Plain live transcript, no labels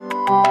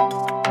Hey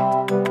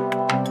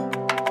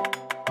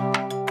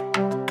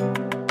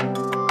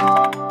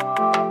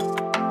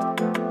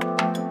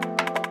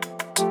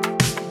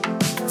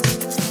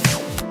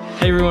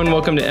everyone,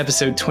 welcome to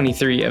episode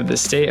 23 of the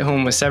Stay at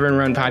Home with Severn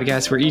Run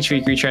podcast, where each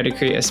week we try to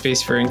create a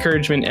space for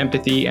encouragement,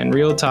 empathy, and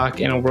real talk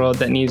in a world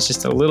that needs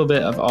just a little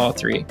bit of all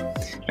three.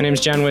 My name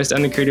is John West.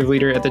 I'm the creative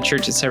leader at the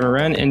church at Severn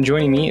Run, and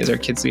joining me is our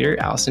kids leader,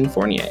 Allison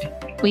Fournier.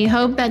 We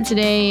hope that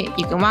today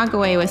you can walk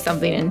away with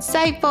something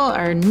insightful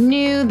or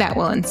new that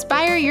will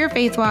inspire your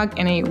faith walk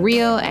in a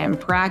real and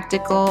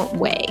practical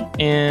way.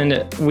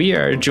 And we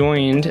are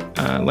joined,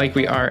 like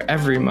we are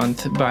every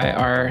month, by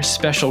our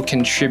special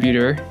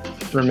contributor,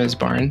 Ramez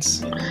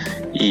Barnes.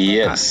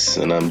 Yes,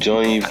 and I'm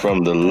joining you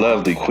from the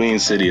lovely Queen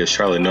City of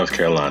Charlotte, North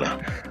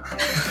Carolina.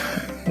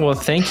 Well,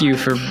 thank you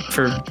for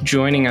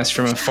joining us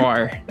from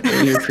afar.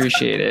 We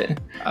appreciate it.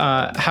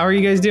 How are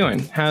you guys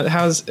doing?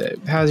 How's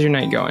your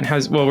night going?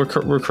 We're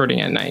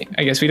recording at night.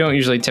 I guess we don't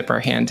usually tip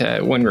our hand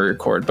to when we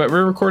record, but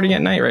we're recording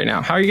at night right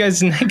now. How are you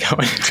guys' night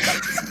going?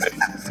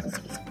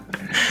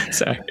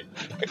 Sorry.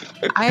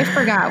 I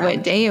forgot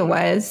what day it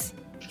was.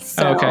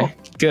 So. Okay,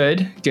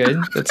 good.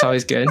 That's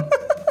always good.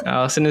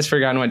 Allison has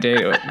forgotten what day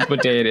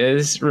it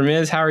is.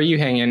 Ramez, how are you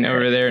hanging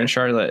over there in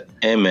Charlotte?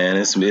 Hey man,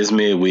 it's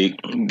midweek.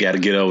 Got to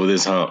get over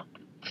this hump.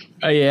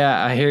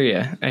 Yeah, I hear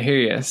you.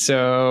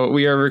 So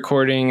we are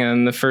recording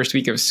on the first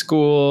week of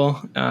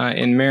school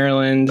in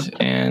Maryland,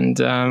 and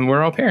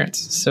we're all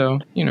parents. So,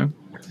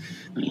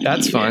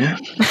 that's fun.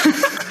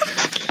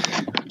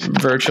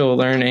 Virtual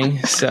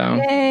learning. So,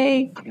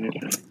 yay.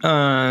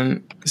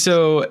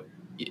 So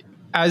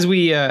as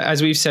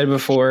we've said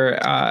before,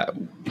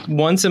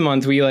 once a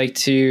month we like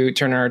to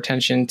turn our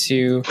attention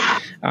to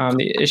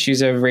the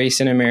issues of race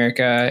in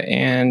America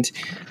and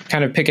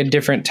kind of pick a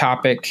different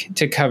topic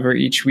to cover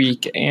each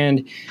week.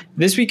 And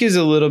this week is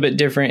a little bit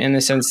different in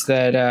the sense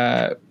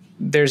that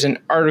there's an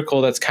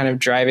article that's kind of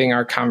driving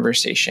our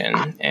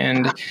conversation.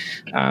 And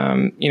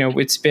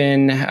it's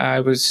been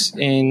was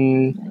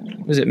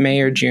it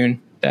May or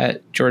June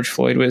that George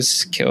Floyd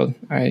was killed?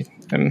 I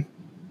am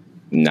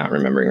not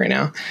remembering right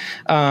now.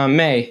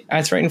 May.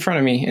 That's right in front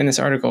of me in this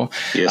article.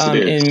 Yes,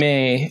 it is. In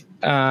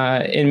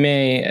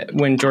May,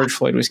 when George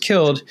Floyd was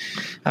killed,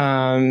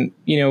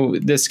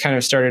 this kind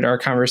of started our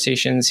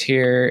conversations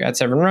here at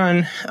Severn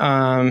Run,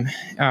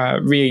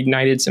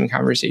 reignited some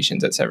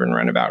conversations at Severn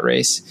Run about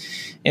race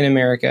in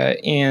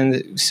America.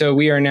 And so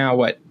we are now,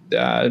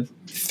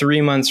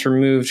 3 months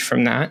removed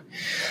from that.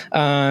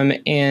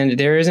 And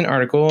there is an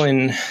article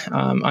on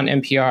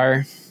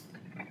NPR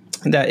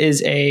that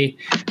is a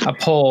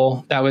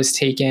poll that was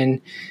taken,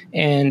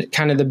 and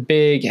kind of the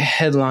big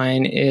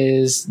headline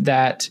is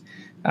that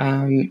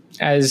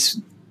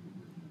as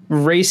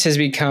race has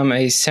become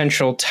a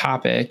central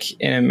topic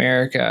in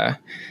America,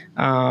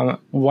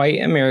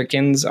 white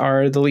Americans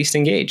are the least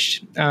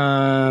engaged.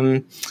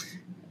 So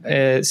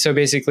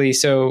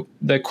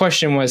the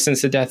question was,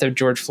 since the death of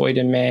George Floyd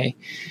in May,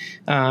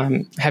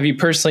 have you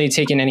personally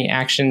taken any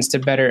actions to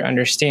better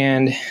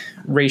understand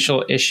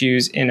racial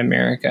issues in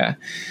America?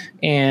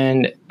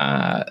 And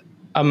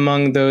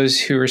among those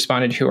who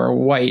responded who are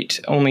white,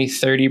 only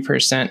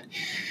 30%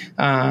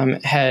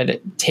 had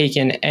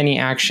taken any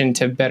action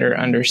to better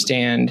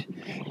understand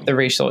the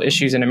racial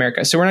issues in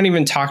America. So we're not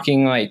even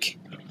talking like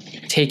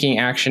taking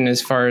action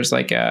as far as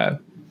like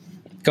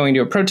going to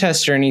a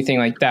protest or anything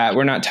like that.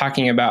 We're not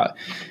talking about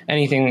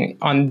anything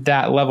on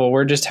that level.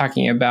 We're just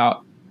talking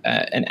about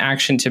an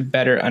action to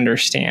better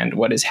understand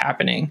what is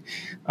happening.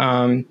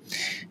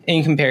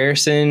 In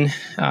comparison,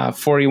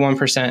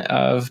 41%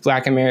 of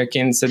Black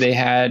Americans said they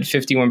had,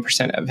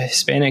 51% of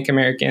Hispanic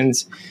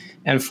Americans,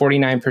 and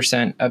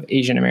 49% of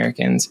Asian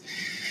Americans.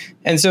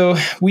 And so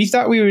we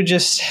thought we would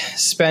just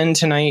spend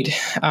tonight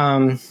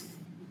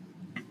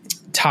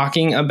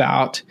talking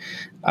about,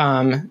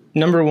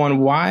 number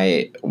one,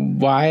 why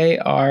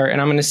are, and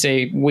I'm going to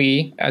say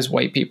we as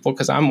white people,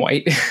 because I'm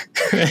white,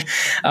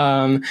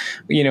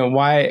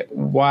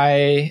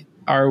 why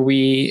are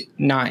we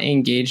not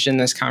engaged in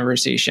this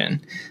conversation?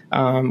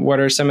 What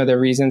are some of the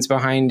reasons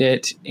behind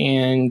it?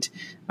 And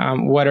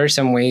what are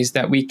some ways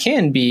that we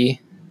can be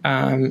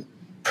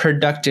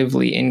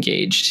productively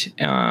engaged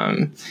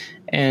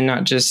and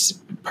not just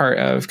part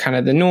of kind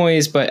of the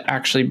noise, but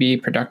actually be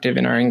productive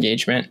in our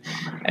engagement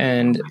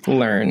and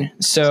learn.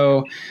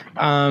 So,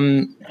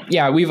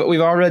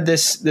 we've all read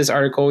this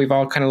article. We've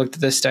all kind of looked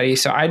at this study.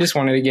 So I just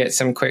wanted to get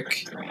some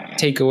quick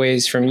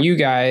takeaways from you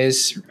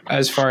guys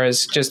as far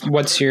as just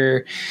what's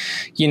your,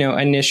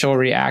 initial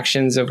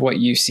reactions of what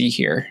you see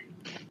here.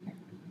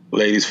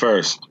 Ladies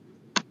first.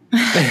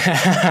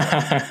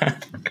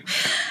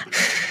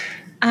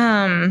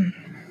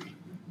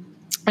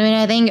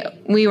 I think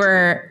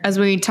as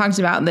we talked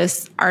about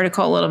this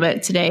article a little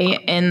bit today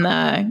in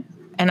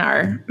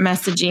our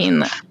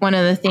messaging, one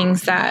of the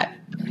things that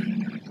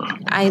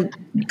I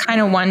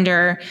kind of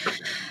wonder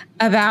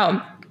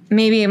about,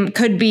 maybe it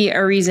could be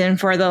a reason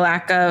for the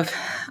lack of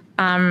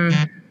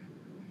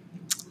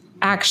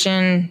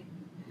action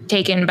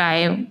taken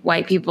by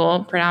white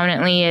people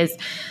predominantly, is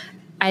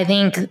I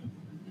think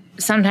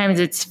sometimes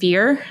it's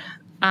fear,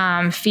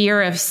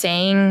 fear of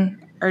saying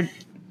or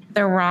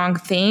the wrong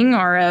thing,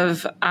 or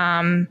of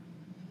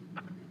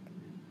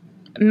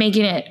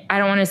making it, I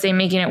don't want to say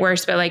making it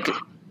worse, but like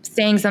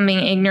saying something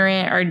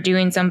ignorant or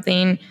doing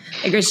something.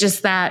 Like it's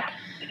just that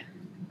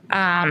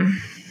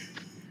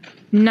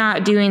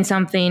not doing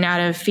something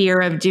out of fear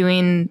of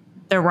doing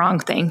the wrong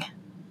thing.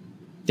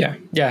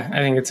 Yeah. I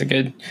think it's a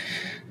good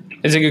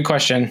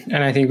question.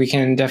 And I think we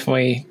can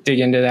definitely dig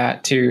into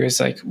that too. Is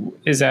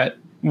that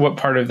what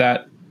part of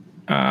that,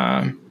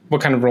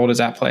 what kind of role does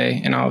that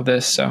play in all of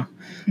this? So,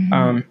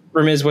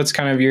 Ramiz, what's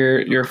kind of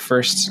your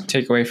first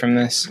takeaway from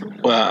this?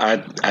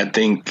 Well, I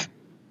think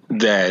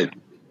that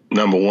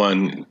number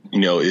one,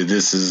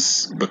 this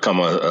has become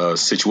a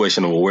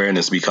situation of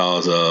awareness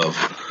because of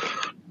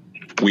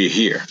we're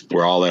here.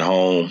 We're all at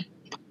home.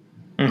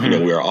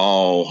 We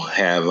all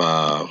have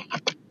our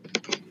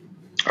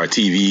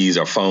TVs,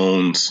 our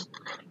phones,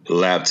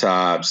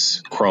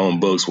 laptops,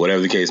 Chromebooks,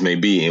 whatever the case may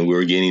be. And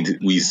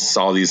we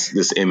saw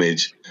this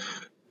image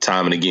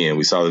time and again.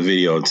 We saw the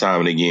video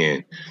time and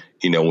again.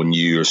 When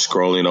you're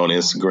scrolling on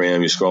Instagram,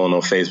 you're scrolling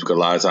on Facebook, a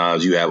lot of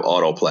times you have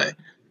autoplay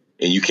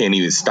and you can't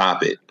even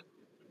stop it.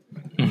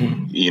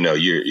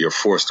 You're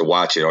forced to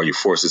watch it, or you're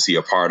forced to see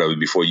a part of it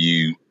before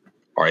you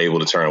are able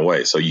to turn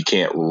away. So you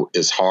can't,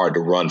 it's hard to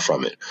run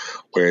from it.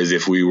 Whereas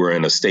if we were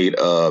in a state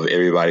of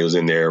everybody was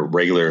in their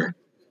regular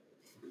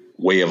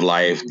way of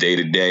life, day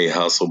to day,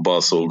 hustle,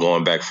 bustle,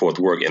 going back and forth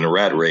to work in a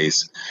rat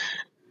race,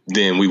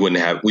 then we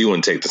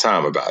wouldn't take the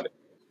time about it.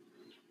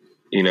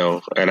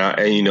 And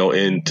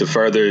to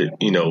further,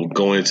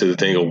 go into the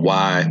thing of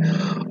why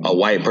a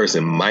white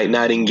person might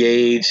not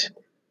engage.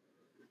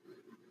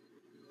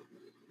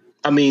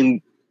 I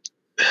mean,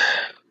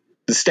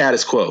 the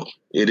status quo.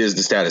 It is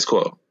the status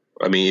quo.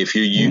 I mean, if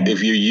you're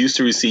used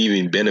to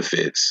receiving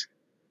benefits,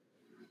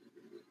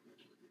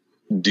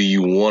 do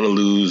you want to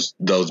lose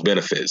those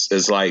benefits?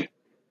 It's like,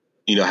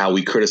 how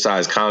we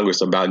criticize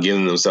Congress about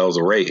giving themselves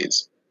a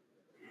raise.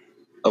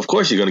 Of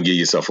course, you're going to give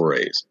yourself a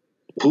raise.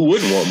 Who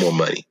wouldn't want more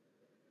money?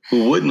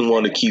 Who wouldn't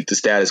want to keep the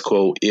status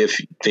quo if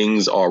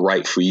things are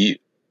right for you?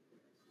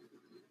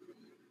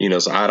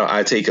 So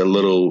I take a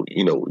little,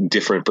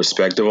 different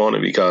perspective on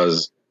it,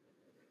 because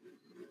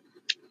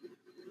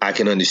I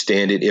can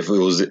understand it if it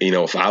was,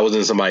 if I was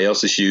in somebody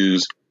else's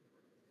shoes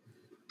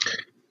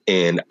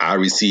and I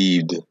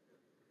received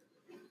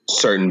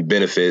certain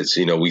benefits,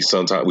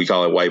 sometimes we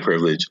call it white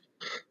privilege.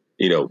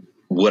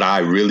 Would I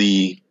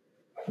really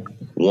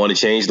want to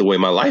change the way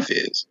my life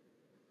is?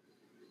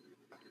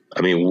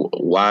 I mean,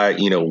 why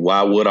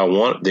would I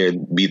want there to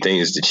be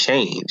things to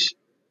change?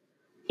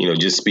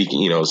 Just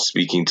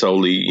speaking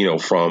totally,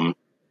 from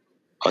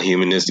a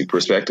humanistic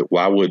perspective,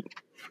 why would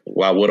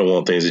I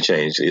want things to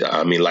change?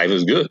 I mean, life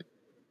is good,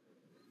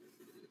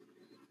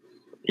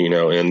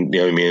 and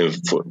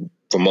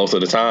for most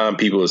of the time,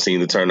 people seem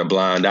to turn a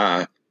blind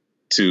eye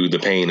to the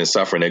pain and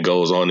suffering that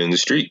goes on in the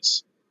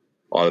streets,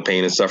 or the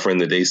pain and suffering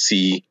that they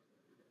see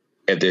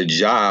at their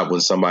job when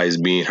somebody's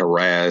being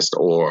harassed,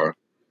 or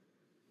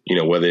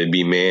whether it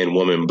be man,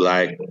 woman,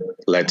 black,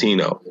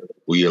 Latino.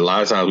 A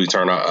lot of times we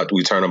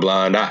turn a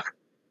blind eye.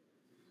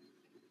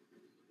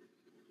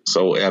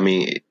 So, I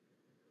mean,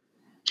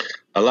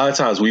 a lot of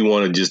times we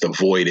want to just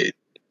avoid it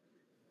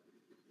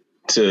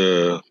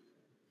to,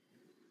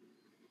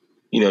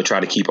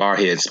 try to keep our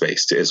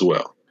headspace as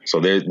well. So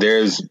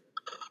there's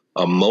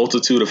a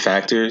multitude of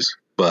factors,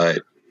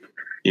 but,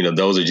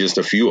 those are just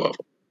a few of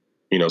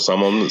them.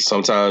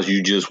 Sometimes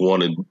you just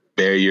want to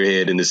bury your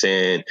head in the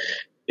sand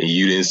and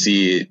you didn't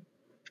see it.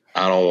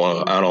 I don't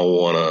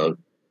want to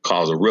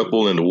cause a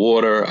ripple in the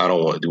water. I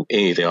don't want to do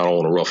anything. I don't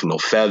want to ruffle no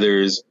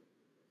feathers.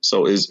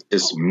 So it's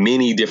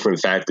many different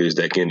factors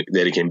that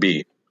it can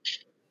be.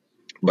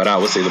 But I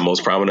would say the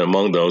most prominent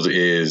among those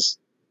is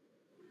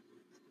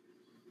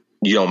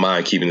you don't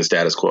mind keeping the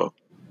status quo.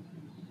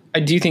 I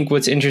do think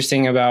what's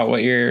interesting about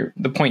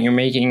the point you're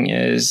making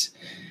is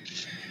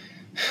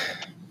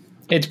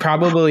it's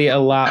probably a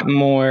lot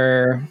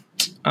more,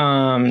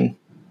 I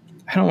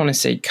don't want to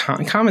say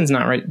common's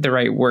not the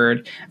right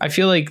word. I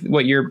feel like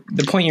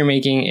the point you're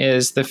making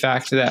is the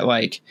fact that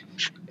like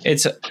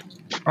it's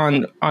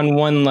on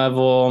one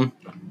level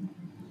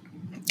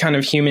kind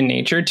of human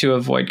nature to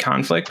avoid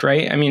conflict,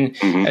 right? I mean,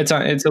 it's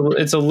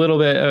a little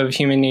bit of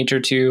human nature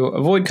to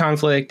avoid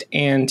conflict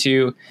and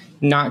to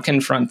not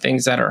confront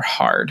things that are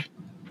hard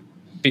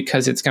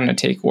because it's going to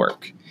take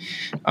work.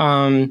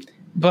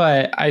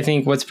 But I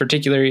think what's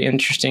particularly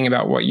interesting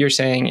about what you're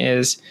saying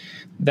is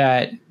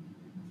that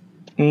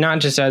not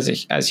just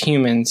as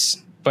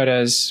humans, but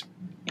as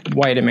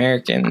white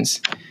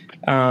Americans,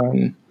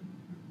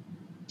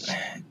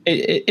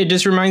 it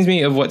just reminds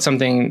me of what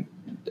something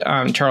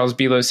Charles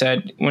Bilo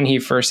said when he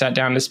first sat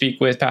down to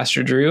speak with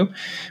Pastor Drew,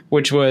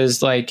 which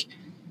was like,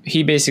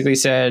 he basically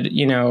said,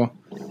 he kind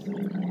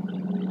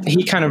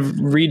of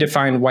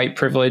redefined white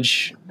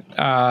privilege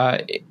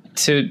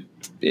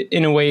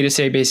in a way to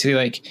say basically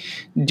like,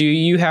 do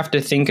you have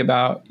to think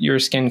about your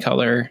skin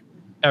color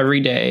every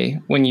day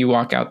when you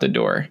walk out the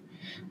door?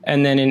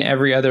 And then in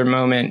every other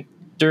moment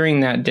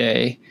during that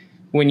day,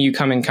 when you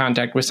come in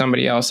contact with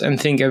somebody else and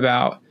think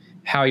about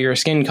how your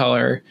skin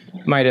color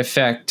might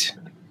affect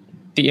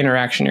the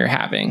interaction you're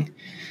having.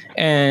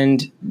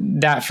 And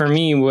that for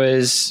me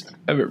was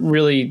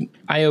really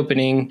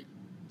eye-opening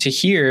to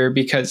hear,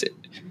 because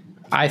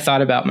I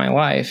thought about my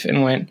life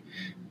and went,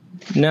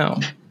 no,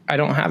 I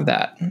don't have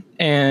that.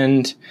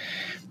 And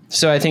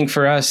so I think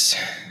for us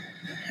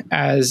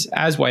as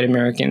white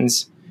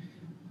Americans,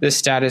 the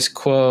status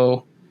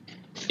quo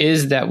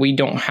is that we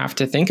don't have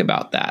to think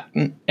about that.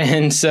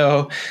 And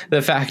so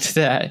the fact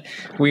that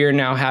we are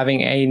now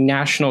having a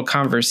national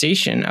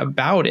conversation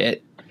about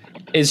it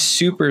is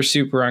super,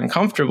 super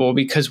uncomfortable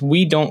because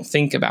we don't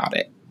think about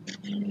it.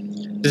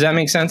 Does that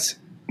make sense?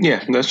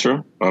 Yeah, that's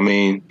true. I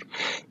mean,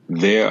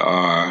 there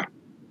are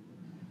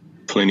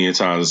plenty of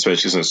times,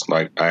 especially since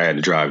like I had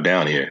to drive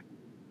down here,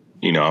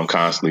 you know, I'm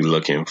constantly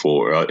looking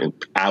for,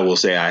 I will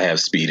say I have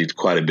speeded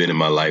quite a bit in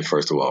my life,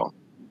 first of all.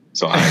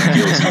 So I'm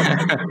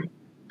guilty.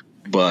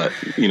 But,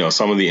 you know,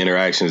 some of the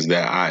interactions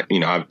that I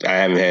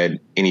haven't had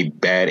any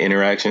bad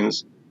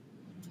interactions,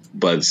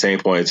 but at the same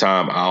point in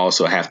time, I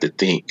also have to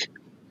think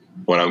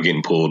when I'm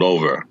getting pulled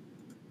over,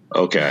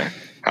 okay,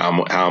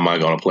 how am I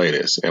going to play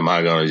this? Am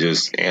I going to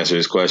just answer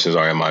his questions,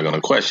 or am I going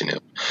to question him?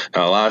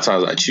 Now, a lot of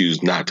times I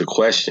choose not to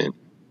question.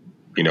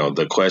 You know,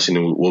 the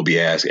question will be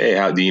asked, hey,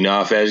 how do you know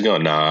how fast you're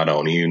going? No, I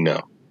don't even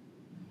know.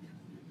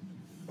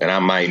 And I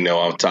might know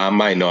off the top of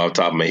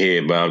my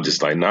head, but I'm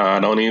just like, nah,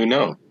 I don't even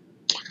know.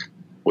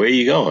 Where are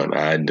you going?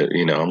 I'm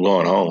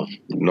going home,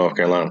 North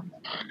Carolina,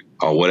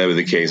 or whatever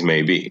the case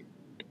may be.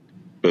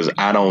 Because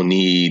I don't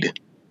need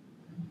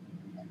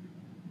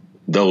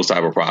those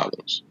type of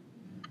problems.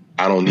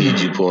 I don't need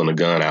you pulling a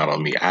gun out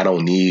on me. I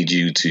don't need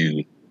you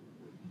to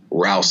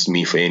rouse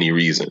me for any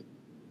reason.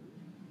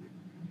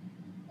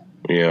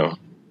 You know,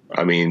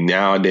 I mean,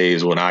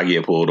 nowadays when I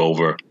get pulled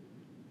over,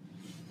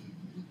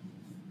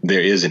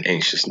 there is an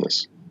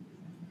anxiousness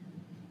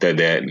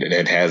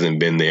that hasn't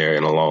been there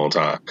in a long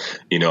time.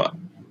 You know,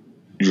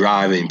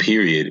 driving,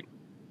 period.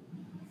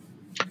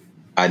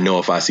 I know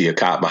if I see a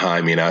cop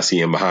behind me and I see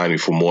him behind me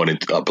for more than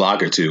a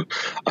block or two,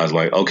 I was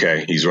like,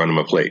 okay, he's running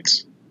my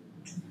plates.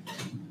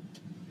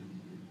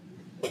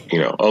 You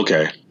know,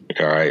 okay,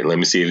 all right, let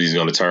me see if he's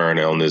going to turn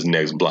on this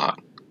next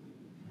block.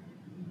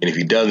 And if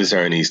he doesn't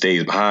turn and he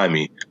stays behind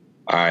me,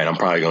 all right, I'm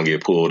probably going to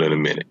get pulled in a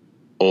minute.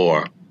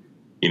 Or,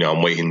 you know,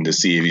 I'm waiting to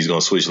see if he's going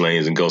to switch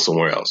lanes and go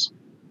somewhere else.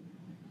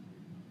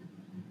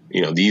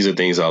 You know, these are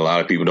things that a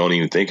lot of people don't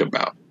even think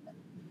about.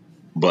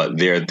 But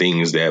they're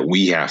things that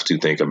we have to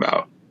think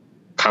about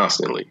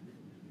constantly.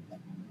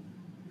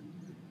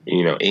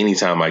 You know,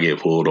 anytime I get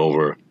pulled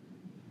over,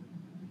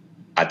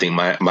 I think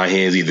my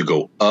hands either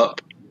go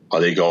up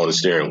or they go on the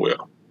steering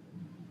wheel.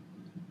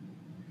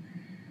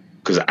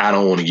 Because I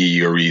don't want to give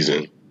you a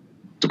reason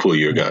to pull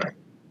your gun.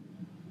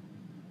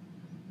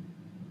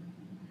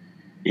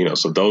 You know,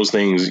 so those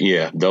things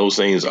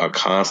are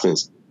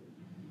constants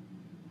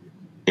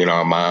in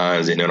our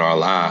minds and in our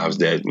lives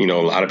that, you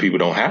know, a lot of people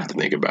don't have to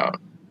think about.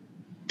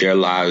 Their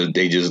lives,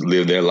 they just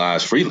live their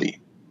lives freely.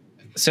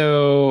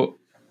 So,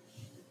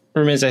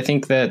 Ramiz, I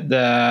think that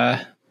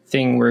the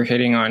thing we're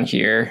hitting on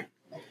here,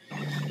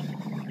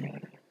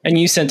 and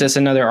you sent us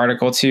another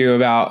article too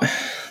about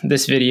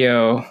this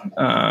video.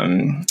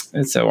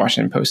 It's a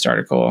Washington Post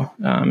article,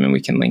 and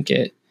we can link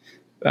it.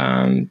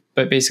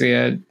 But basically,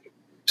 a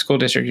school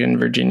district in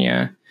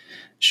Virginia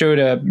showed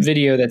a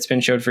video that's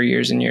been showed for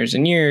years and years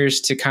and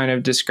years to kind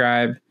of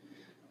describe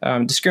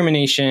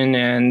discrimination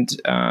and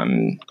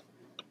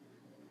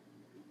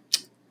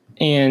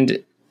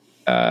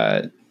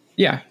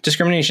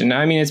discrimination.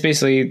 I mean, it's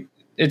basically,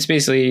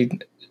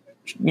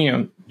 you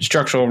know,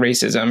 structural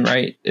racism,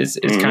 right? It's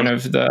kind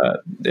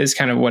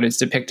of what it's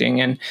depicting.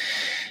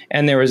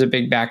 And there was a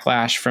big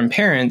backlash from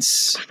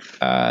parents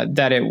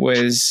that it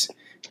was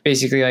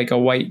basically like a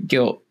white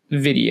guilt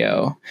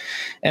video.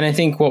 And I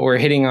think what we're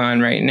hitting on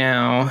right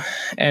now,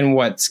 and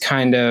what's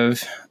kind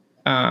of,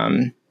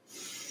 I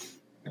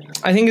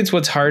think it's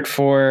what's hard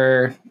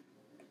for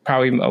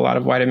probably a lot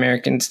of white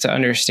Americans to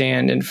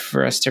understand and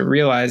for us to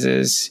realize,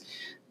 is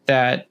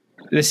that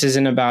this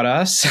isn't about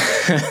us.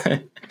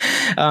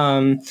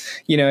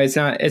 You know, it's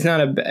not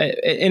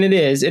and it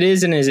is, and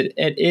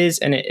it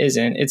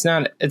isn't. It's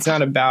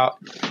not about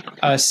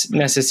us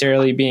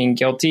necessarily being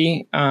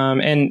guilty.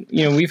 And,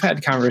 you know, we've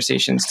had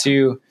conversations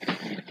too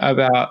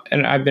about,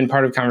 and I've been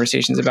part of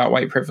conversations about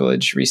white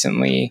privilege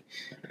recently,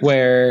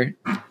 where,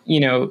 you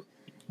know,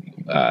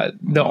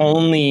 the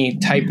only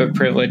type of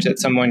privilege that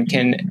someone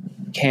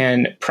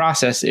can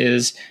process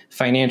is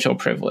financial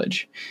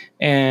privilege.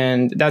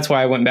 And that's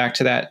why I went back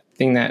to that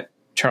thing that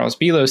Charles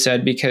Below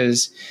said,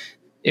 because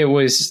it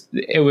was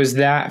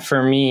that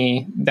for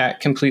me that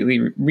completely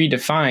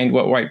redefined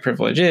what white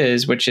privilege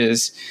is, which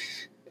is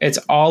it's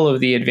all of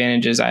the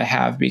advantages I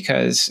have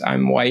because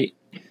I'm white,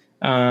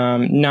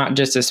 not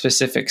just a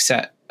specific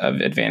set of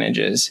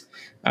advantages.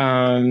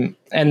 And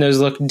those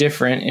look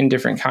different in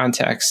different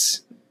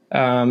contexts.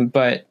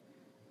 But,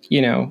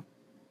 you know,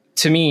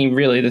 to me,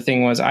 really, the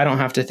thing was, I don't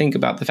have to think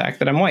about the fact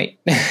that I'm white.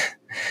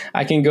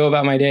 I can go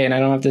about my day and I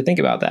don't have to think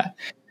about that.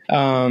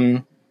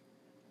 and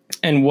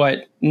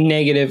what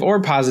negative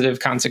or positive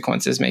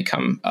consequences may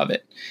come of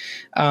it.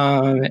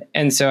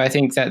 And so I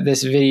think that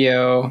this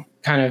video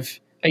kind of,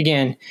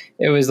 again,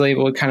 it was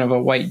labeled kind of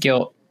a white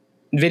guilt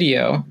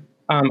video,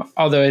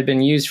 although it had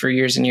been used for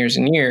years and years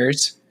and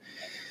years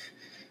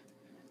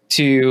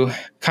to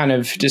kind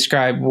of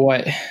describe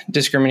what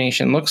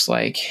discrimination looks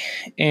like.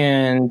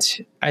 And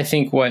I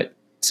think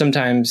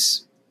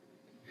sometimes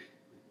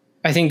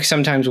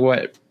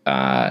what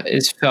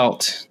is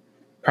felt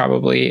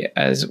probably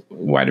as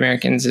white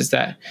Americans is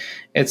that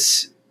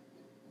it's,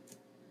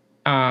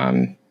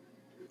 I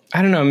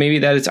don't know, maybe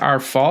that it's our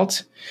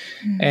fault.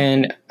 Mm-hmm.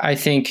 And I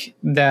think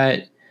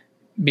that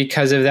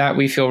because of that,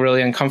 we feel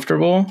really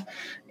uncomfortable.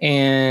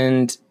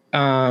 And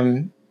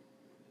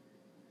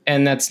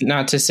that's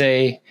not to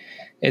say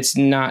it's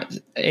not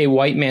a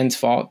white man's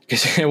fault,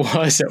 because it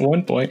was at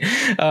one point,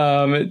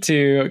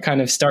 to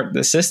kind of start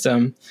the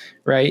system.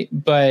 Right.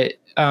 But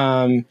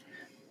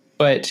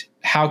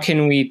how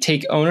can we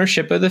take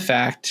ownership of the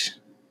fact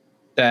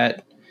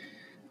that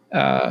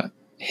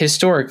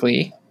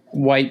historically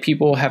white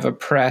people have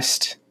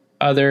oppressed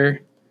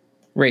other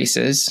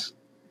races?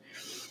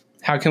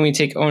 How can we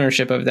take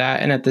ownership of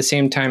that and at the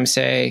same time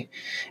say,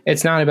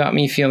 it's not about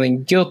me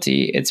feeling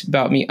guilty, it's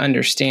about me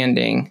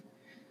understanding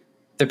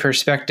the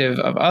perspective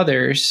of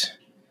others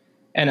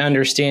and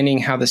understanding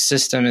how the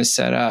system is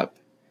set up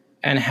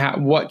and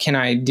what can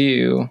I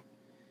do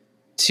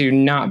to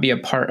not be a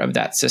part of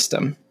that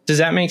system? Does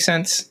that make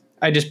sense?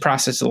 I just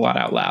processed a lot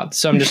out loud,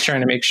 so I'm just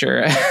trying to make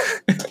sure.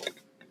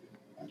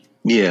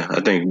 Yeah,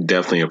 I think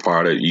definitely a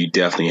part of it. You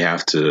definitely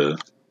have to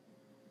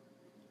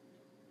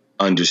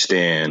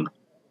understand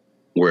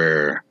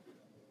where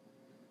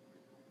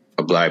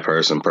a Black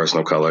person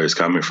of color is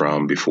coming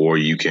from before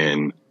you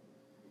can.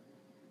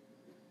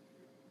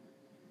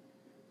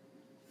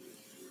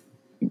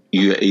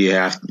 You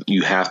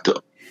have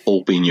to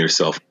open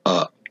yourself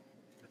up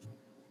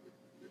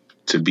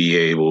to be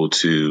able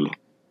to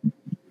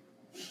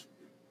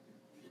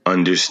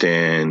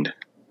understand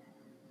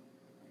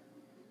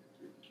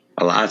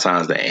a lot of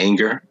times the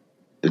anger,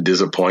 the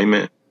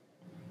disappointment.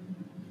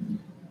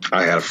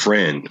 I had a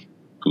friend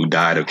who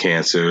died of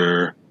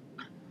cancer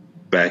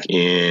back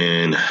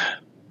in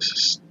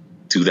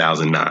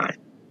 2009.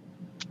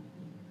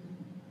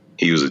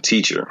 He was a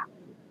teacher.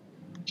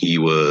 He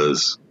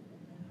was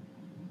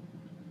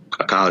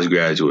a college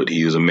graduate.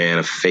 He was a man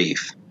of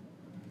faith.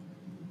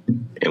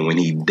 And when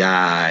he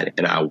died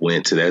and I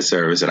went to that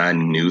service and I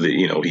knew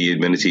that, he had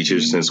been a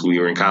teacher since we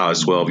were in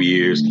college, 12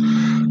 years,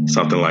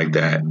 something like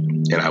that.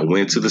 And I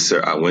went to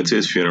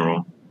his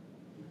funeral,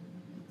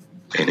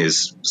 and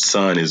his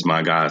son is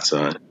my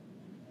godson.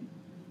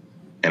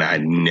 And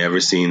I'd never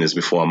seen this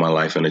before in my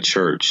life in a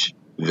church,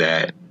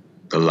 that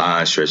the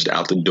line stretched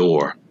out the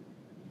door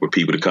for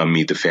people to come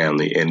meet the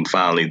family. And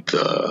finally,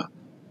 the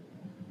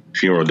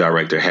funeral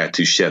director had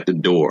to shut the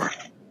door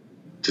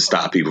to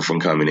stop people from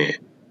coming in.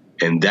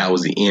 And that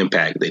was the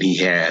impact that he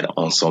had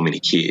on so many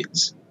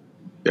kids.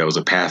 There was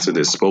a pastor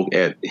that spoke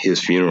at his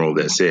funeral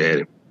that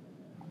said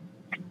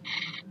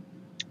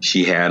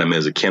she had him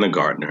as a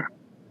kindergartner,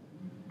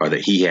 or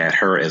that he had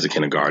her as a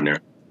kindergartner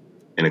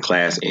in a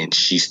class, and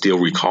she still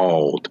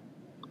recalled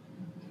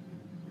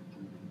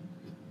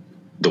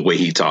the way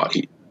he taught.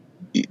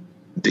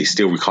 They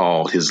still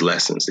recalled his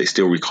lessons. They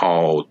still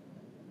recalled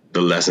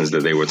the lessons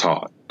that they were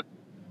taught.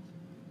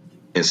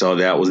 And so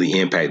that was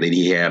the impact that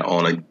he had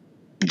on a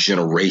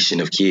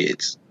generation of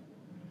kids.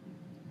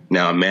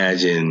 Now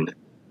imagine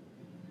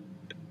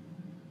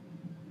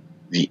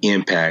the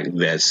impact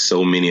that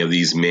so many of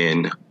these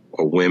men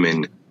or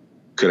women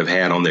could have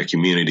had on their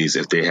communities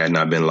if they had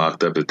not been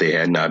locked up, if they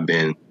had not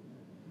been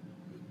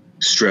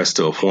stressed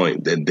to a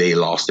point that they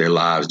lost their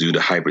lives due to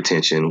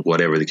hypertension,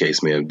 whatever the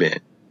case may have been.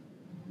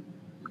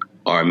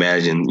 Or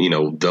imagine,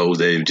 those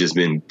that have just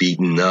been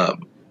beaten up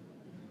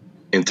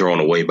and thrown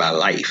away by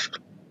life,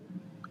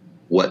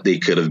 what they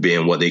could have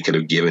been, what they could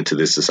have given to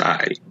this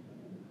society.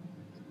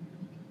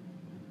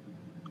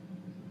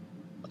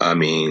 I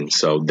mean,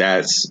 so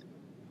that's,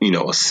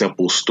 a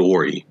simple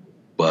story,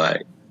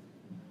 but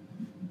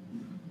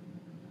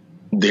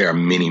there are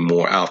many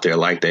more out there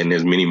like that, and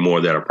there's many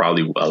more that are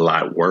probably a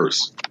lot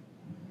worse.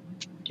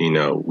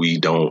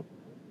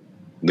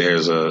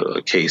 There's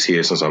a case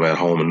here, since I'm at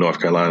home in North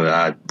Carolina, that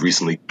I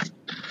recently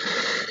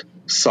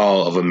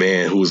saw of a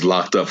man who was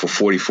locked up for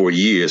 44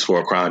 years for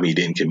a crime he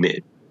didn't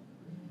commit.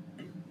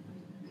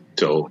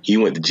 So he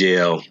went to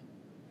jail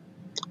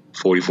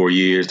 44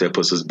 years. That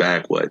puts us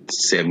back,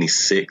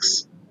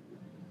 76?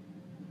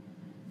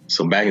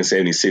 So back in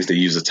 76, they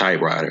used a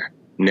typewriter.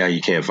 Now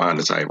you can't find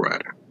a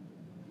typewriter.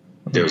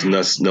 There was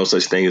no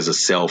such thing as a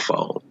cell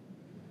phone.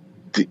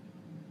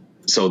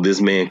 So this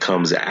man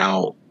comes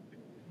out,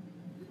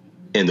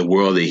 and the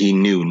world that he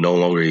knew no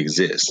longer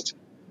exists.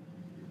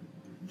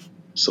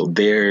 So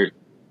this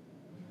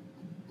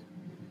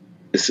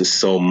is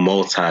so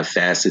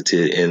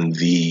multifaceted, and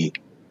the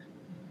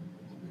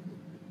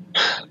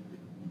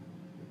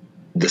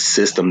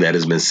system that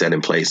has been set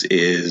in place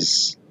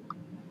is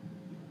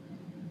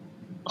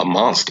a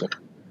monster.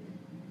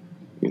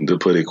 To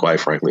put it quite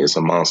frankly, it's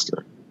a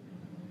monster.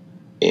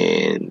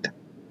 And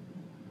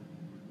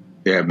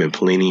there have been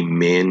plenty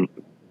men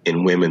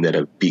and women that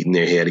have beaten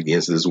their head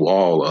against this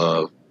wall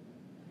of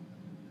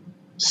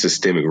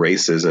systemic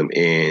racism,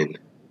 and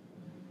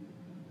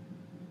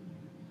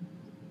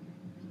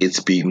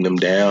it's beating them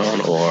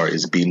down or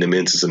it's beating them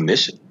into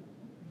submission.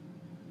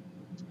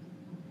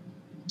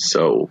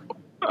 So,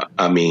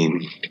 I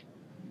mean,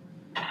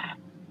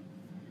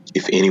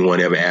 if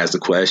anyone ever asks the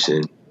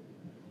question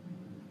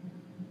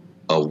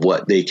of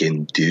what they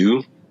can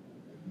do,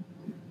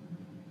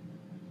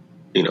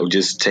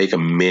 just take a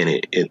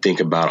minute and think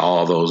about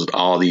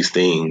all these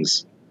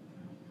things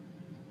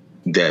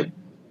that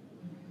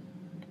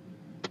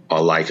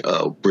are like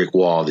a brick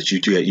wall that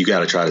you got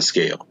to try to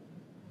scale.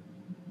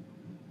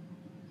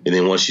 And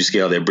then once you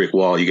scale that brick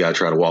wall, you got to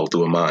try to walk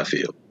through a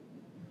minefield.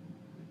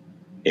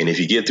 And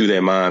if you get through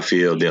that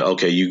minefield, then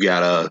okay, you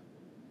gotta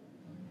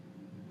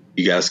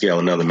scale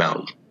another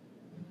mountain.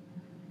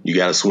 You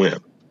gotta swim.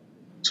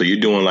 So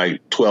you're doing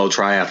like 12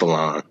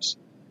 triathlons.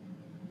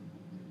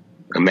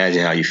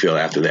 Imagine how you feel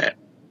after that.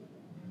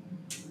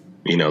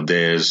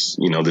 There's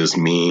this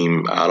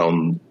meme out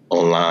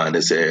online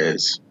that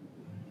says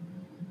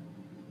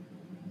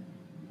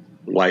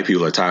white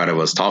people are tired of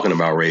us talking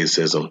about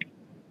racism.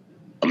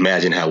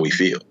 Imagine how we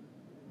feel.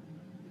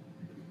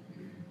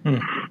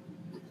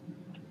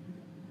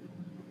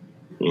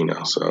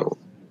 So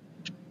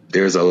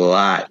there's a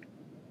lot.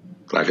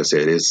 Like I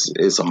said,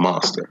 it's a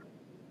monster.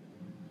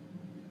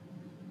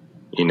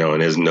 And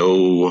there's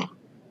no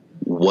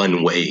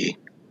one way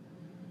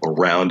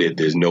around it.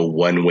 There's no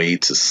one way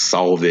to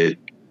solve it.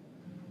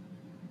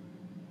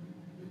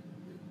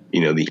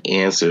 The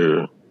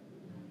answer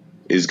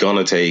is going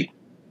to take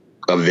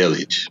a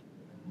village.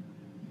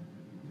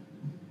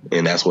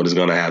 And that's what it's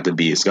going to have to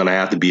be. It's going to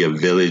have to be a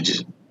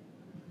village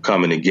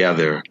coming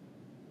together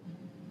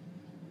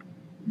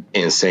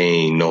and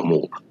saying no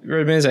more.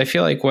 Ramiz, I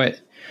feel like what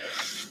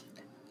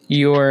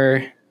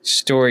your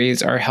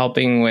stories are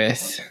helping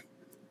with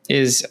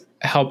is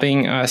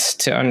helping us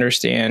to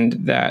understand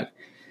that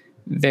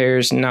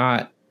there's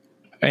not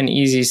an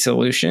easy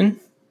solution.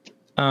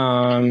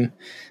 The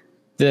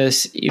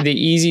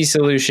easy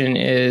solution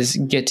is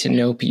get to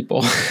know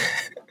people.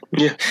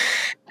 Yeah.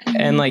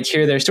 And like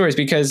hear their stories,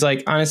 because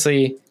like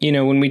honestly,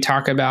 when we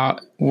talk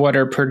about what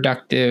are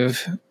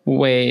productive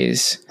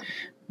ways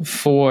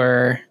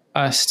for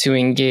us to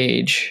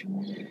engage,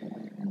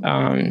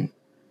 and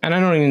I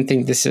don't even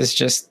think this is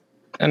just,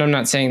 and I'm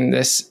not saying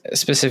this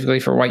specifically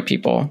for white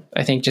people,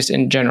 I think just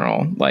in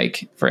general,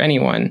 like for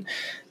anyone,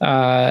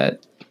 a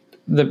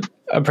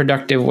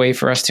productive way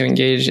for us to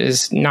engage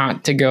is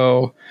not to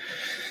go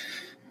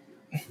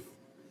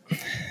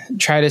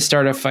try to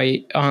start a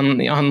fight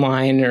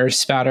online or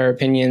spout our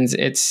opinions.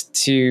 It's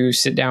to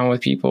sit down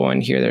with people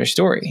and hear their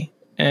story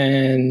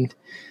and,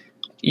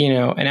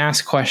 and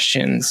ask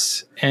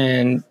questions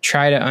and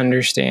try to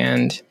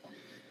understand,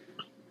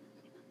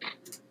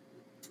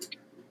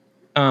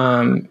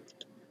 where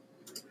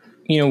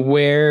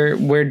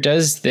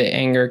does the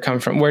anger come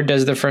from? Where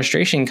does the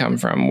frustration come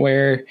from?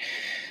 What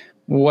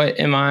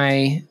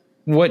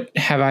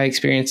have I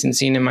experienced and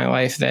seen in my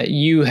life that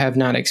you have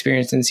not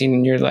experienced and seen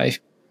in your life?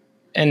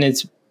 And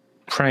it's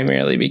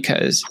primarily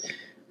because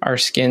our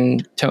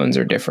skin tones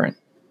are different.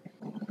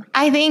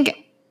 I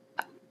think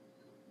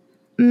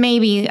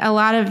maybe a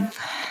lot of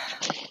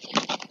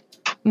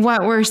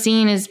what we're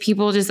seeing is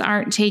people just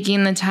aren't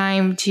taking the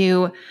time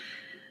to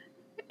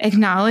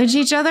acknowledge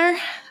each other.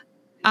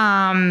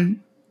 I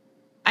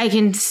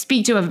can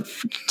speak to a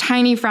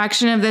tiny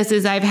fraction of this.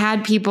 Is I've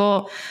had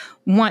people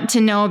want to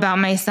know about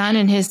my son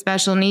and his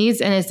special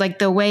needs. And it's like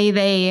the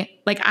way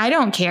I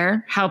don't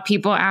care how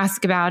people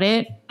ask about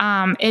it.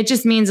 It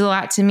just means a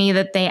lot to me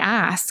that they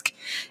ask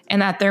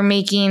and that they're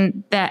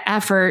making that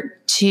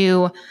effort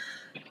to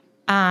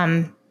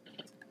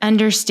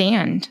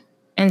understand.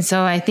 And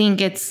so I think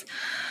it's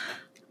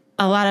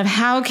a lot of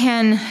how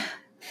can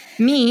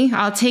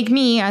I'll take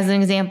me as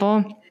an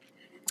example,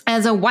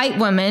 as a white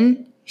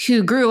woman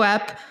who grew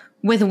up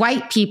with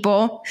white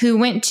people who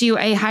went to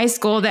a high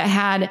school that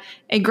had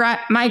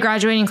my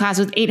graduating class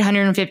was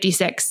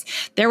 856.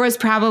 There was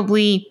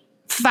probably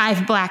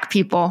 5 black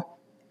people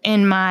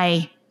in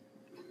my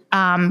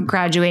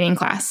graduating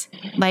class.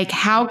 Like,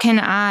 how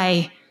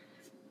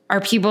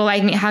are people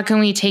like me? How can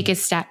we take a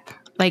step?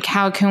 Like,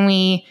 how can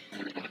we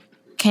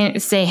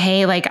say,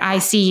 hey, like, I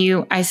see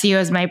you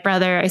as my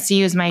brother. I see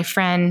you as my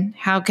friend.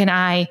 How can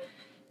I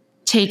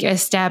take a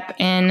step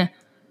in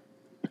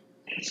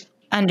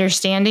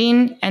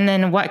understanding, and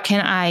then what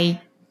can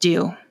I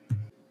do?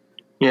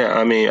 Yeah,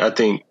 I mean, I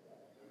think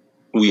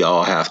we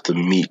all have to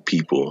meet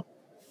people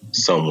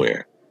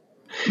somewhere.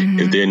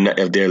 Mm-hmm.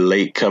 If they're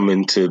late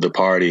coming to the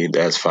party,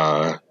 that's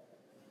fine.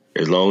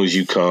 As long as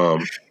you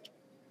come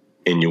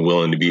and you're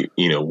willing to be,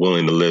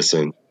 willing to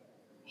listen,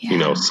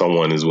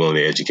 someone is willing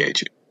to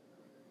educate you.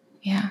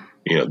 Yeah.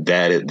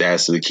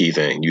 That's the key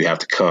thing. You have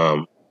to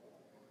come,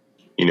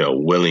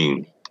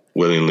 willingly,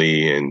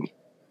 and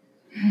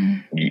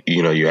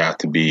you have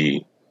to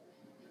be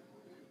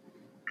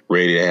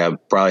ready to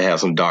probably have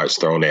some darts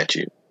thrown at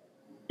you.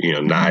 You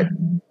know, not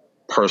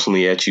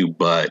personally at you,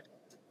 but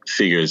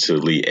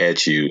figuratively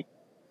at you,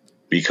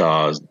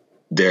 because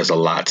there's a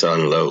lot to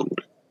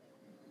unload.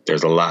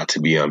 There's a lot to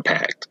be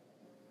unpacked.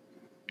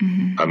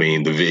 I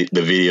mean, the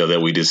video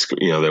that we just,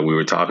 that we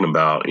were talking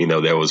about,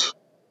 there was,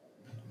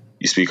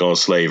 you speak on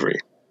slavery,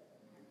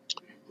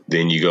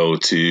 then you go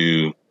to,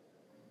 you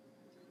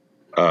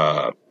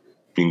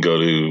can go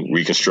to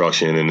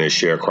Reconstruction and there's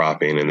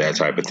sharecropping and that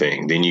type of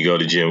thing. Then you go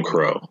to Jim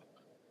Crow.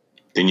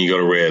 Then you go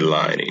to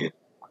redlining.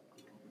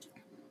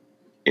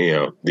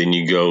 Then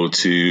you go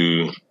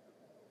to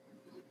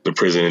the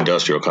prison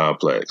industrial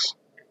complex.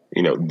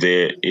 You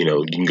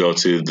can go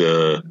to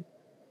the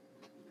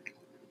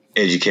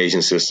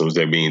education systems.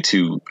 There being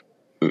two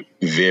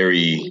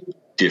very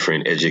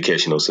different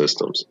educational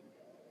systems.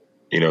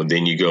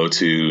 Then you go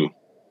to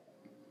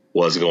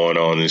what's going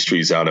on in the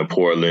streets out in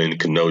Portland,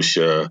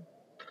 Kenosha,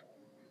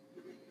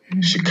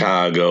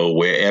 Chicago,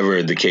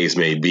 wherever the case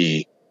may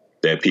be,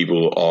 that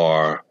people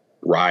are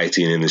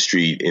rioting in the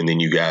street, and then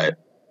you got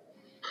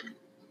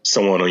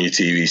someone on your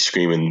TV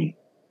screaming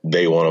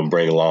they want to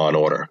bring law and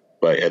order.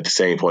 But at the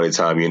same point in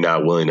time, you're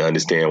not willing to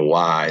understand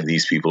why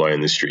these people are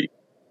in the street.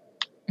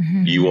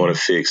 You want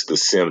to fix the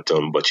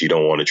symptom, but you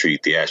don't want to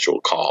treat the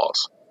actual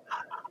cause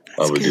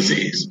of a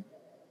disease.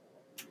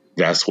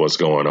 That's what's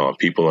going on.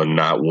 People are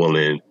not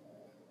willing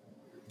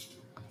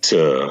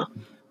to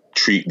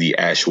treat the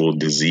actual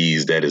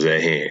disease that is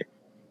at hand.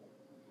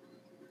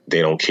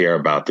 They don't care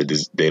about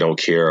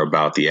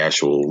the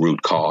actual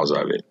root cause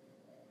of it.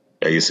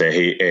 They just say,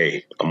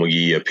 hey, I'm gonna give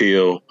you a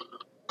pill,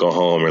 go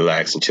home,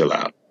 relax, and chill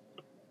out.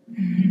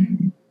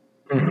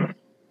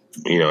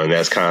 And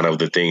that's kind of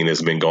the thing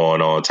that's been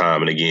going on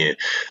time and again.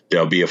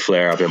 There'll be a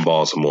flare up in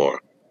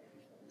Baltimore,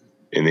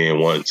 and then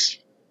once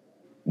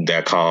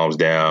that calms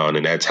down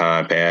and that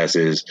time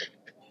passes,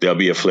 there'll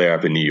be a flare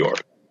up in New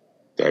York.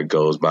 That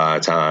goes by,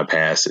 time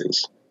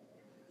passes,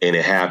 and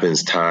it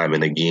happens time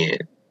and again.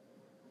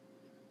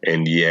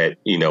 And yet,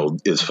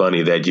 it's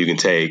funny that you can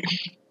take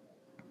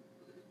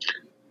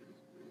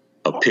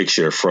a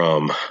picture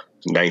from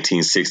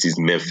 1960s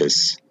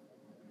Memphis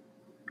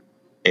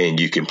and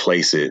you can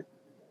place it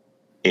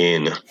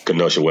in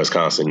Kenosha,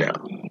 Wisconsin now.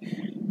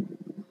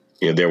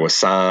 There were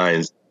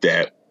signs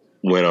that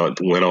went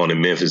on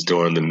in Memphis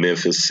during the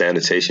Memphis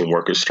sanitation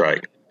workers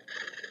strike,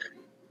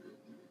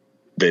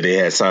 that they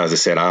had signs that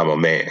said, "I'm a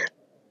man."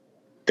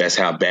 That's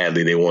how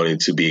badly they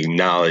wanted to be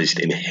acknowledged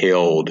and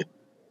held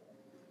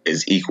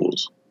as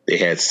equals. They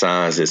had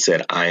signs that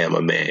said, "I am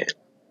a man."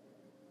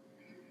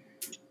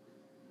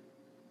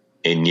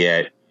 And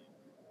yet,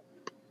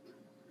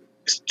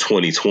 it's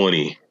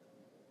 2020,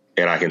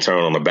 and I can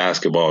turn on a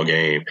basketball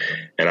game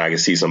and I can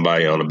see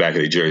somebody on the back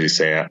of the jersey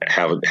saying,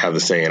 have the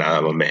saying,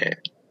 "I'm a man."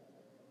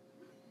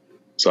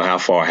 So how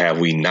far have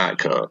we not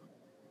come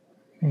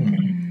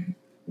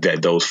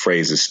that those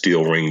phrases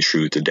still ring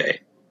true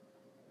today?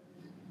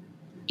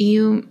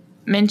 You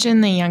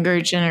mentioned the younger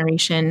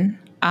generation.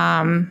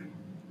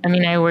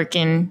 I work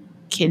in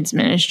kids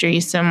ministry,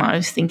 so I'm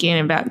always thinking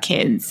about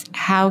kids.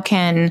 How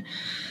can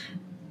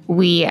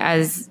we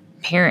as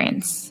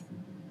parents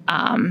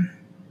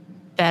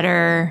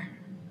better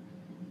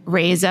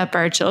raise up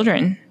our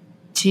children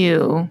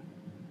to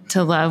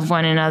love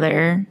one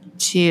another,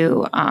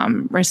 to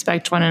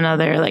respect one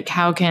another? Like,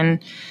 how can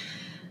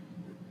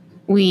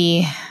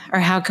we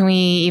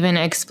even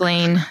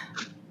explain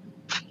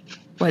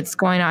what's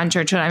going on in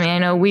church? I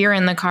know we were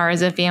in the car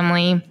as a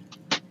family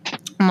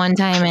one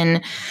time,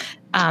 and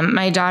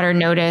my daughter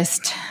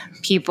noticed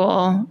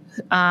people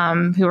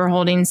who were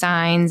holding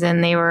signs,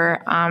 and they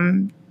were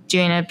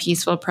doing a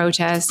peaceful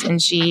protest,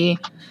 and she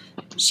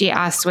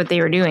asked what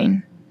they were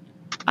doing.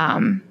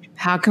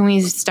 How can we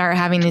start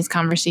having these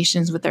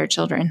conversations with our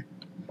children?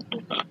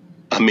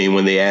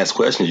 When they ask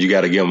questions, you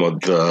got to give them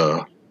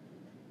the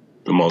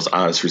most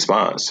honest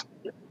response.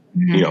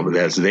 But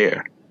that's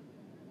there.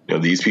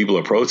 These people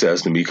are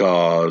protesting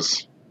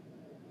because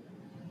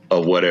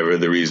of whatever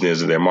the reason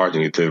is that they're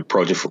marching. They're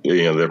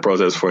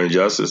protesting for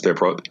injustice. They're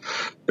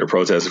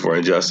protesting for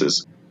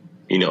injustice.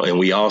 And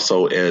we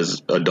also,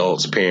 as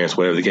adults, parents,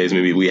 whatever the case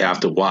may be, we have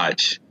to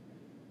watch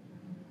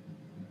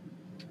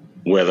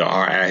whether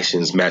our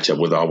actions match up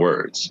with our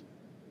words.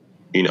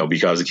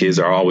 Because the kids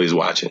are always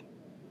watching.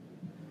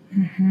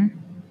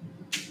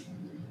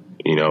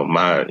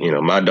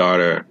 My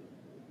daughter,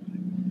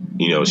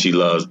 she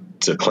loves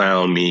to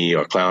clown me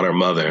or clown her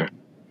mother.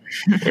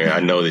 And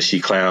I know that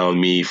she clowned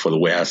me for the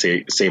way I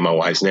say my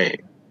wife's name.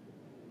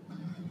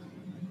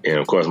 And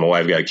of course, my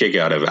wife got a kick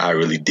out of it. I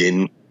really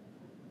didn't.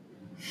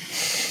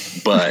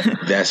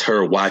 But that's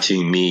her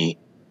watching me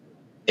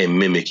and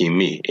mimicking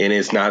me. And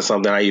it's not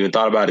something I even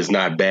thought about. It's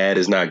not bad.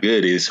 It's not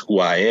good. It's who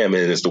I am.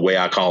 And it's the way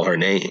I call her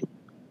name.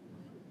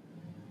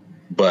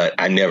 But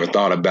I never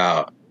thought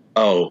about,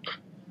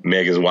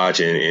 Megan's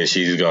watching and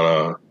she's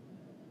going to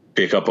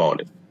pick up on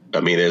it.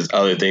 There's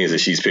other things that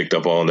she's picked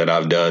up on that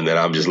I've done that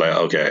I'm just like,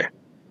 okay,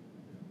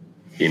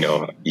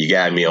 you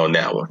got me on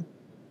that one.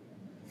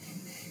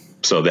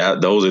 So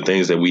those are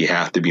things that we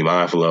have to be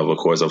mindful of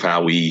course, of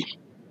how we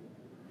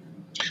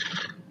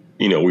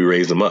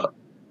raise them up,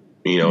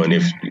 and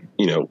if,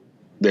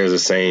 there's a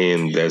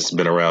saying that's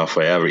been around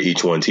forever,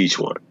 each one teach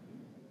one.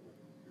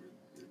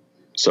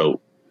 So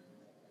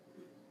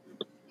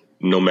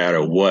no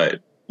matter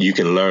what, you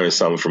can learn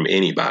something from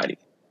anybody.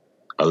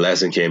 A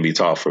lesson can be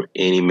taught from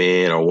any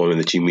man or woman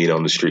that you meet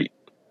on the street.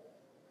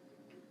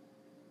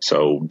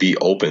 So be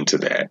open to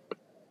that.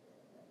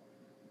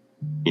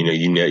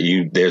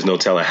 There's no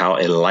telling how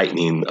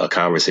enlightening a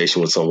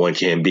conversation with someone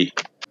can be.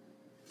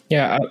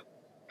 Yeah,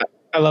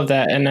 I love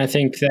that. And I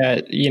think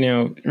that,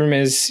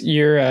 Ramiz,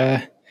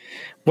 you're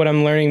what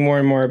I'm learning more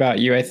and more about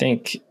you, I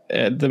think,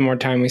 the more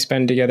time we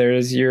spend together,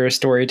 is you're a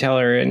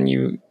storyteller, and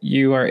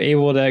you are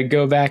able to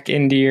go back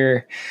into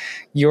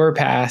your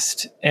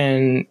past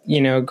and,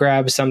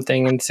 grab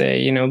something and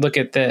say, look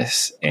at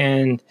this.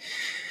 And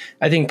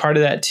I think part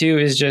of that too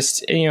is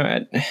just,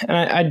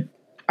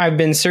 I've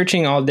been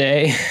searching all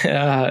day,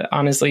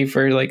 honestly,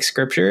 for like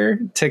scripture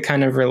to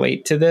kind of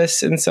relate to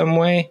this in some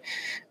way.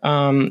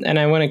 And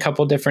I went a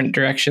couple different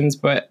directions,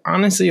 but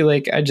honestly,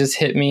 like, I just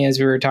hit me as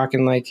we were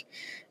talking, like,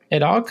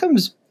 it all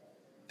comes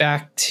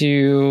back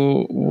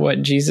to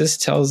what Jesus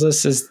tells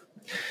us is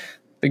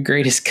the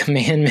greatest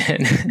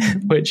commandment,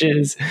 which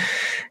is,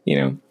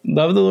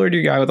 love the Lord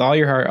your God with all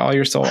your heart, all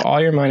your soul,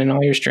 all your mind, and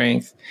all your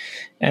strength,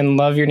 and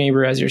love your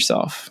neighbor as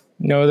yourself.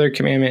 No other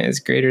commandment is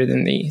greater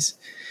than these.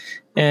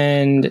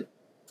 And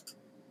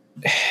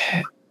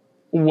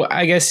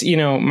I guess,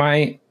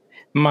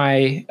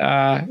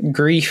 my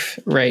grief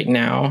right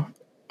now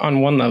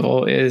on one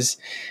level is,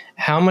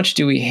 how much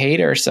do we hate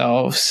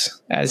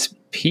ourselves as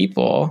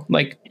people,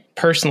 like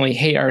personally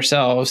hate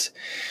ourselves,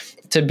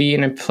 to be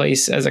in a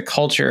place as a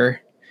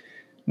culture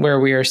where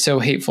we are so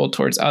hateful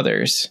towards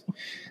others?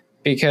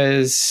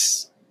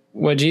 Because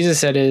what Jesus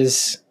said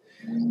is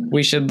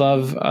we should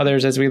love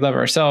others as we love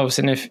ourselves.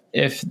 And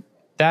if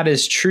that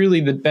is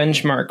truly the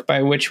benchmark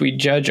by which we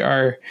judge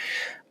our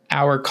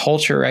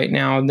culture right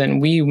now, then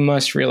we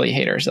must really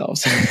hate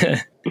ourselves.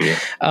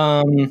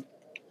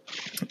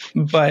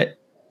 But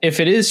if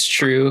it is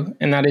true,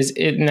 and that is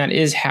it, and that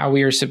is how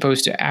we are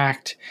supposed to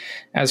act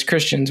as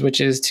Christians,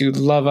 which is to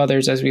love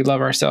others as we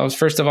love ourselves.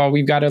 First of all,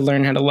 we've got to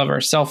learn how to love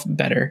ourselves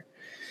better.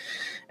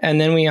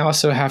 And then we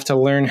also have to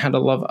learn how to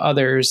love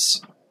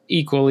others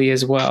equally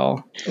as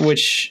well,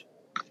 which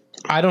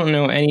I don't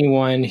know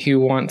anyone who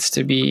wants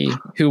to be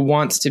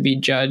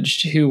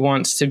judged, who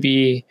wants to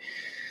be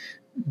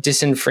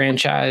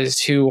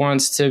disenfranchised, who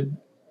wants to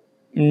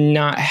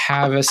not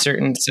have a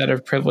certain set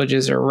of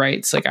privileges or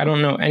rights. Like, I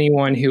don't know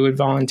anyone who would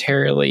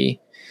voluntarily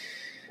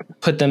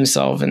put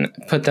themselves in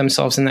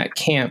that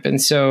camp.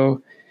 And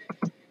so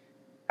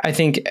I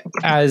think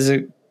as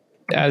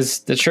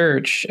the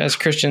church, as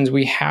Christians,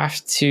 we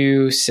have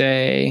to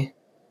say,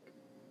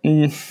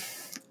 and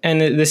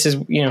this is,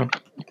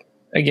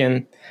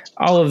 again,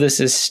 all of this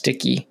is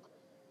sticky,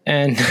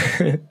 and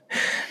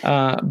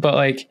but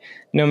like,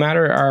 no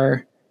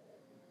matter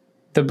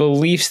the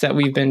beliefs that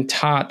we've been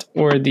taught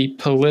or the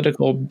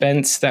political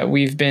bents that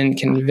we've been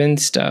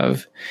convinced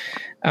of,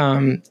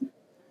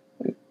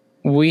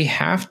 we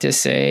have to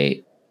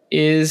say,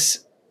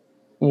 is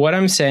what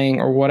I'm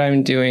saying or what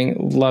I'm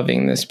doing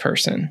loving this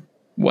person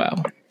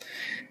well?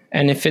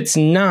 And if it's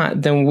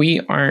not, then we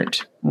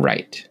aren't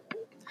right.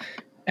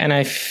 And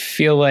I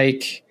feel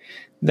like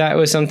that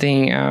was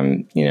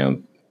something,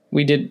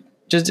 we did,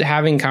 just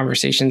having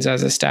conversations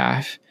as a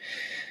staff.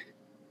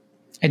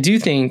 I do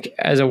think,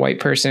 as a white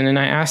person, and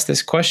I asked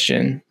this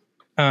question,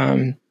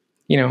 I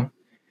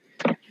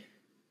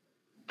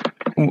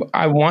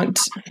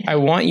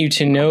want you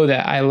to know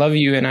that I love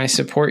you and I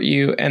support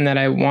you, and that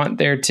I want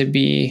there to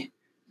be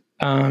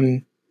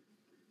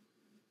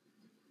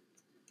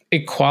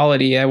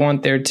equality. I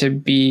want there to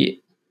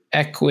be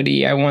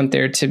equity. I want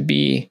there to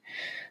be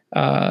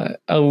a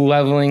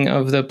leveling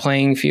of the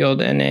playing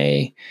field, and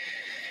a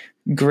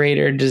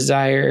greater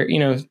desire,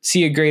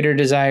 see a greater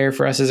desire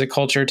for us as a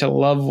culture to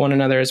love one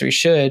another as we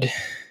should.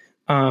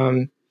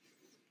 But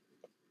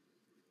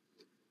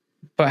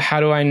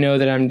how do I know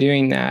that I'm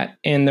doing that?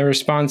 And the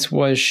response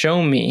was,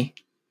 show me,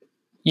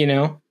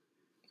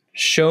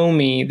 show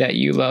me that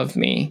you love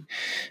me,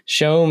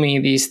 show me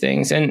these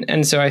things.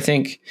 And so I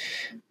think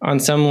on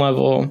some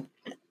level,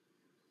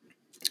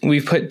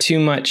 we've put too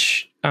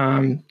much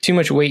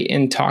weight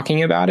in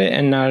talking about it,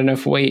 and not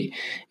enough weight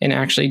in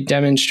actually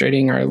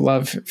demonstrating our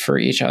love for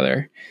each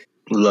other.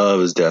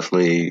 Love is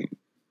definitely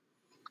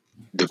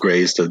the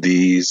greatest of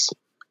these.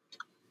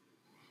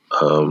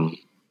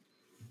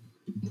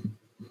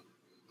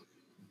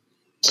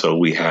 So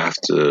we have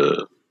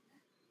to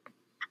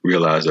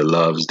realize that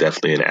love is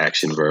definitely an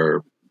action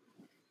verb,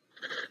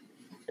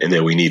 and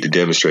that we need to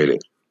demonstrate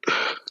it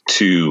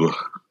to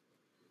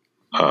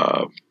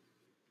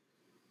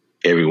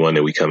everyone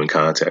that we come in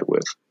contact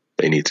with.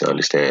 They need to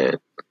understand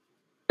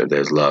that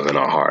there's love in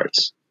our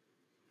hearts.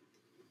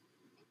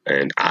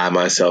 And I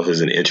myself,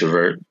 as an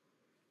introvert,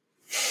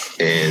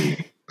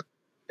 and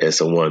as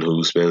someone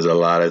who spends a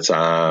lot of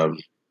time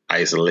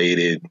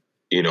isolated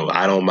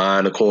I don't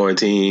mind the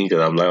quarantine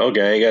because I'm like,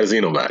 okay, I ain't got to see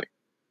nobody.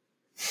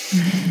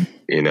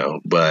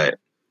 But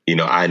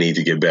I need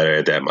to get better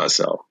at that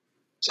myself.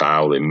 So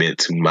I'll admit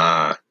to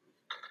my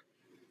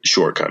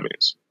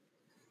shortcomings,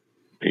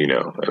 and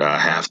I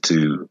have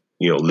to,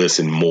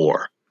 listen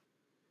more.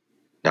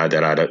 Not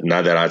that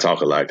I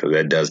talk a lot, because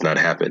that does not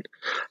happen.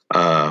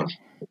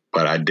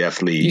 But I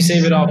definitely... You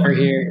save it all for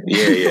here.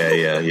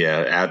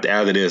 Yeah.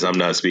 After this, I'm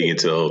not speaking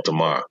till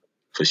tomorrow,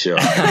 for sure.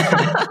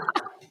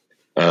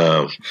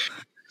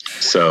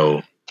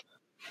 So,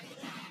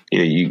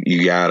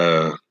 you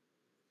gotta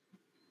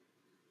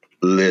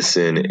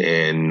listen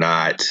and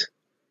not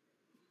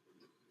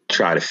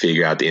try to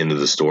figure out the end of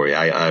the story.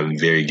 I'm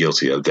very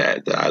guilty of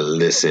that I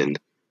listen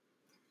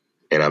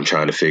and I'm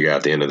trying to figure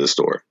out the end of the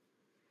story.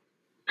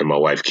 And my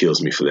wife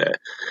kills me for that.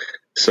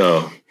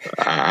 So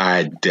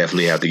I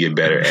definitely have to get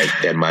better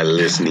at my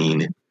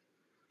listening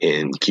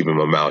and keeping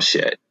my mouth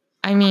shut.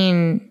 I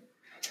mean,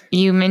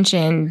 you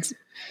mentioned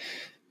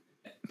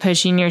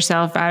pushing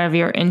yourself out of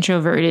your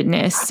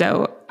introvertedness.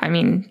 So, I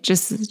mean,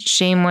 just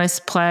shameless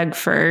plug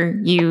for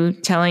you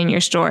telling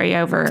your story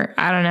over,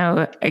 I don't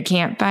know, a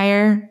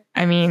campfire.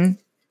 I mean,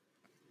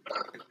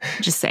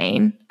 just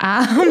saying.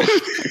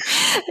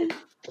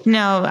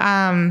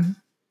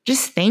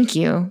 Just thank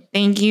you.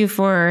 Thank you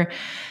for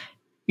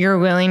your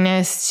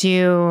willingness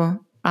to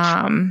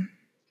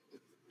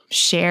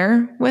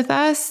share with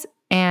us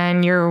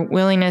and your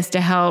willingness to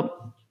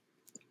help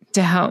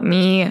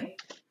me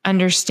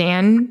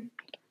understand.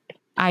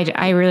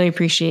 I really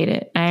appreciate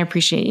it. I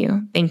appreciate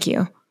you. Thank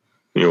you.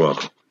 You're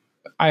welcome.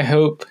 I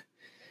hope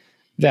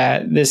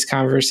that this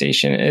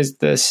conversation is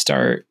the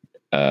start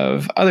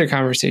of other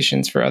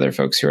conversations for other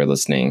folks who are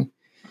listening,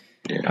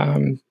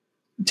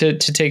 to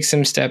take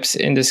some steps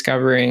in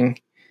discovering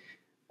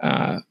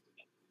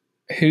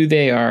who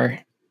they are,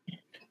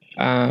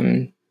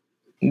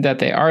 that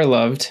they are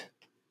loved,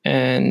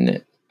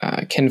 and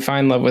can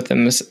find love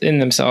in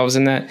themselves,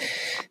 and that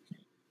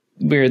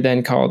we're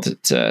then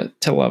called to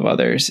love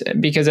others.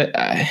 Because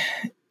I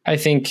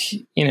think,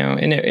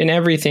 in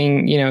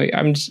everything,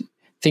 I'm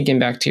thinking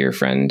back to your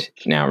friend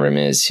now,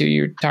 Ramiz, who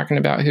you're talking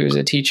about, who's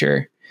a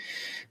teacher.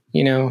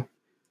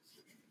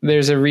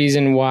 There's a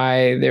reason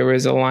why there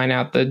was a line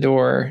out the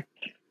door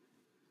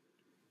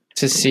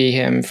to see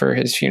him for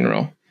his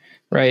funeral,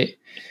 right?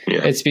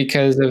 Yeah. It's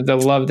because of the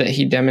love that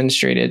he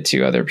demonstrated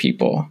to other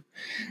people.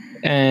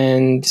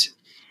 And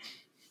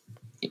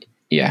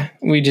yeah,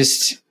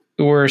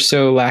 we're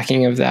so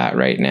lacking of that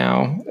right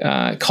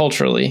now,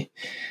 culturally.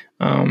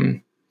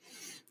 And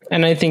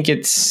I think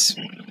it's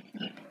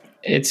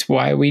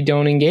why we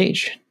don't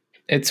engage.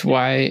 It's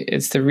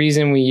the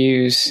reason we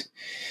use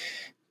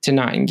to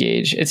not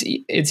engage. It's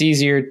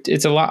easier.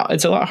 It's a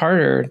lot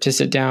harder to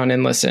sit down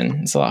and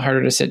listen. It's a lot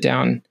harder to sit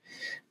down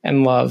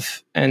and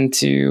love and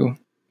to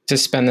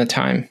spend the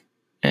time.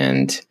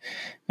 And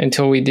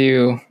until we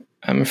do,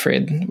 I'm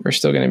afraid we're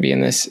still going to be in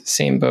this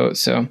same boat.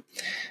 So,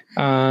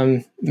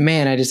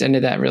 man, I just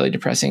ended that really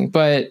depressing,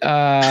 but,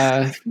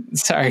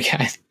 sorry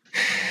guys,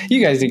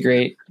 you guys did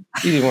great.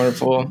 You did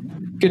wonderful.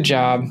 Good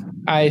job.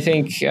 I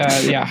think,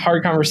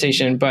 hard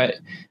conversation, but,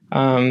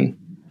 I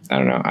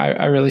don't know.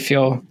 I really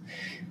feel,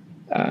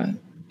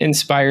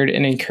 inspired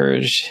and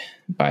encouraged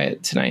by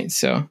it tonight.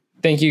 So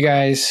thank you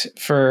guys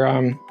for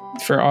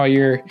all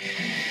your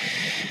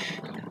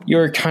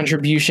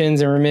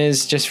contributions, and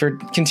Ramiz, just for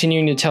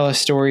continuing to tell us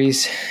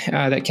stories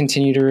that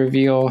continue to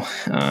reveal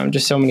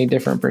just so many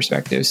different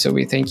perspectives. So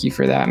we thank you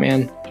for that,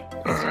 man.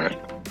 All right.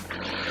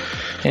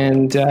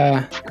 And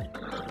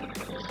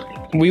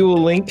we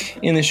will link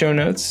in the show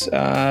notes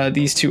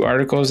these two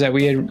articles that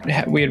we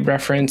had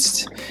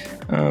referenced.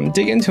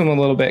 Dig into them a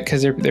little bit,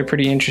 because they're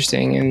pretty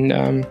interesting.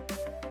 And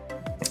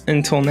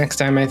until next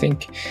time, I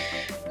think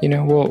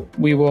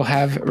we will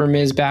have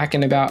Ramiz back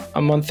in about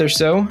a month or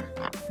so,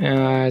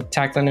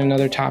 tackling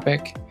another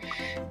topic.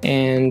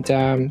 And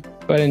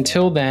but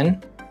until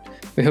then,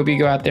 we hope you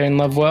go out there and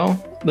love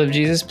well, live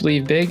Jesus,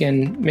 believe big,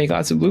 and make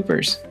lots of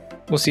bloopers.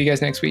 We'll see you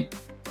guys next week.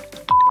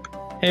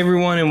 Hey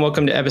everyone, and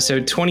welcome to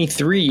episode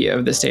 23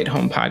 of the Stay at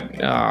Home Pod.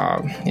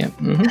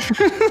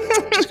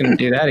 Just gonna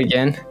do that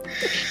again.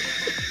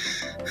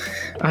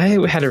 I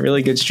had a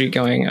really good streak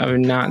going of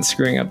not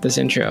screwing up this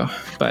intro,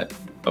 but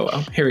oh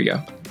well, here we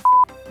go.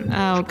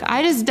 Oh,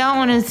 I just don't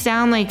want to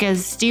sound like a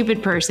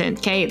stupid person.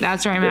 Okay,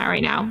 that's where I'm at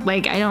right now.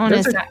 Like, I don't want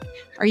to.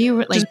 Are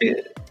you like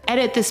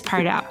edit this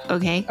part out?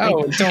 Okay.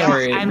 Oh, don't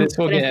worry. This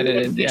will get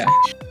edited. Yeah.